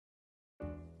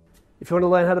If you want to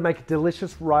learn how to make a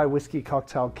delicious rye whiskey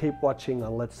cocktail, keep watching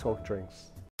on Let's Talk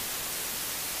Drinks.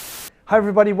 Hi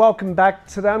everybody, welcome back.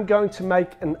 Today I'm going to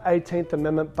make an 18th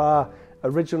Amendment Bar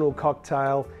original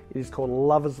cocktail. It is called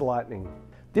Lover's Lightning.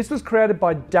 This was created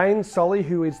by Dane Solly,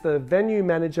 who is the venue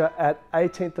manager at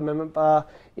 18th Amendment Bar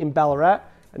in Ballarat,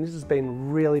 and this has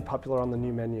been really popular on the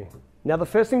new menu. Now the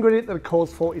first ingredient that it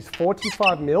calls for is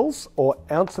 45 mils or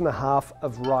ounce and a half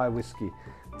of rye whiskey.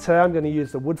 Today I'm going to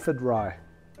use the Woodford rye.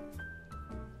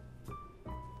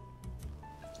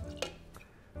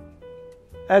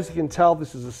 As you can tell,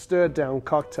 this is a stirred down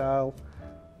cocktail,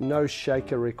 no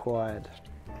shaker required.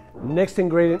 Next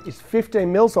ingredient is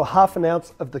 15 mils or half an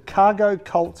ounce of the Cargo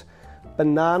Cult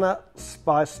Banana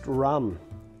Spiced Rum.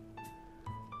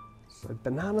 So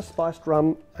banana spiced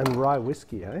rum and rye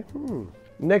whiskey, eh?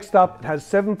 Next up, it has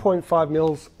 7.5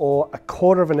 mils or a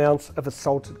quarter of an ounce of a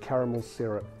salted caramel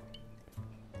syrup.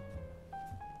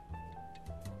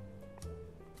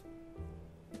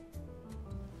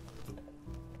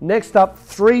 Next up,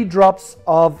 3 drops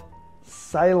of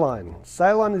saline.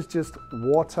 Saline is just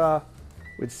water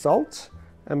with salt,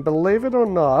 and believe it or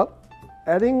not,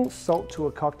 adding salt to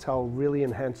a cocktail really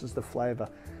enhances the flavour,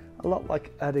 a lot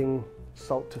like adding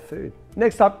salt to food.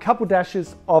 Next up, couple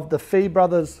dashes of the Fee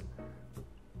Brothers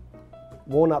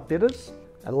Walnut Bitters,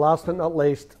 and last but not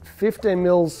least, 15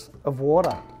 mils of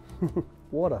water.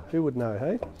 Water, who would know,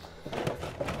 hey?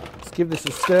 Let's give this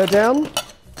a stir down.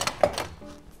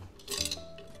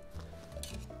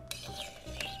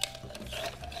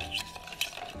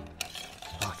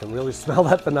 I can really smell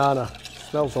that banana. It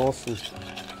smells awesome.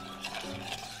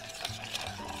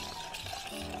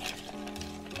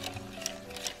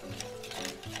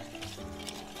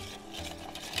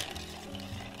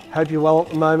 Hope you're well at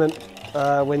the moment.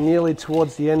 We're nearly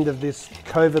towards the end of this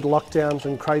COVID lockdowns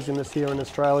and craziness here in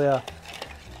Australia.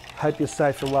 Hope you're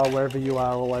safe and well wherever you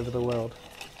are all over the world.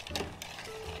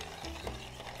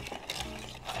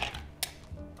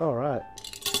 All right.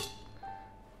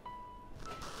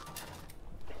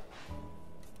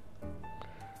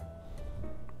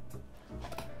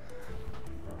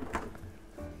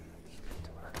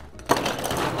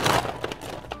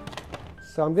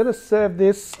 So I'm going to serve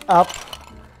this up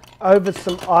over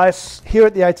some ice. Here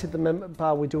at the 18th Amendment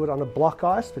Bar we do it on a block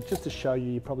ice, but just to show you,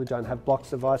 you probably don't have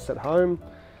blocks of ice at home.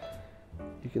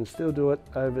 You can still do it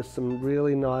over some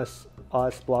really nice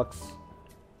ice blocks,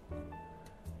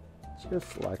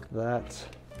 just like that.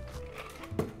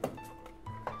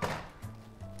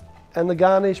 And the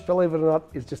garnish, believe it or not,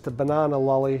 is just a banana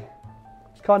lollie.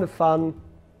 It's kind of fun,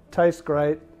 tastes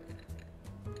great.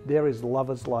 There is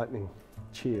Lover's Lightning.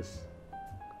 Cheers.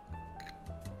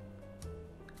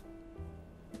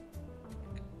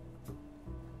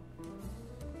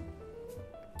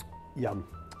 Yum.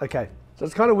 Okay, so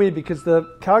it's kind of weird because the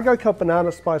Cargo Cult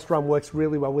Banana Spiced Rum works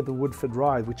really well with the Woodford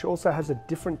rye, which also has a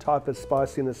different type of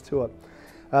spiciness to it.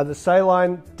 The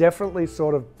saline definitely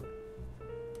sort of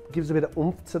gives a bit of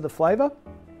oomph to the flavour.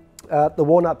 The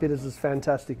walnut bitters is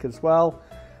fantastic as well.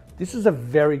 This is a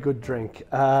very good drink.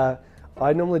 I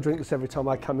normally drink this every time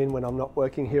I come in when I'm not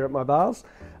working here at my bars,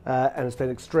 and it's been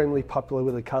extremely popular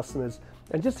with the customers.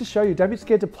 And just to show you, don't be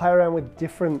scared to play around with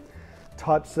different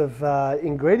types of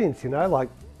ingredients, you know, like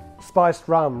spiced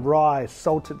rum, rye,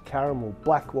 salted caramel,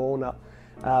 black walnut.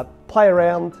 Play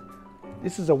around.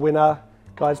 This is a winner.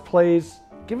 Guys, please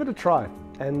give it a try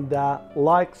and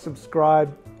like,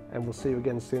 subscribe, and we'll see you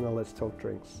again soon on Let's Talk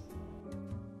Drinks.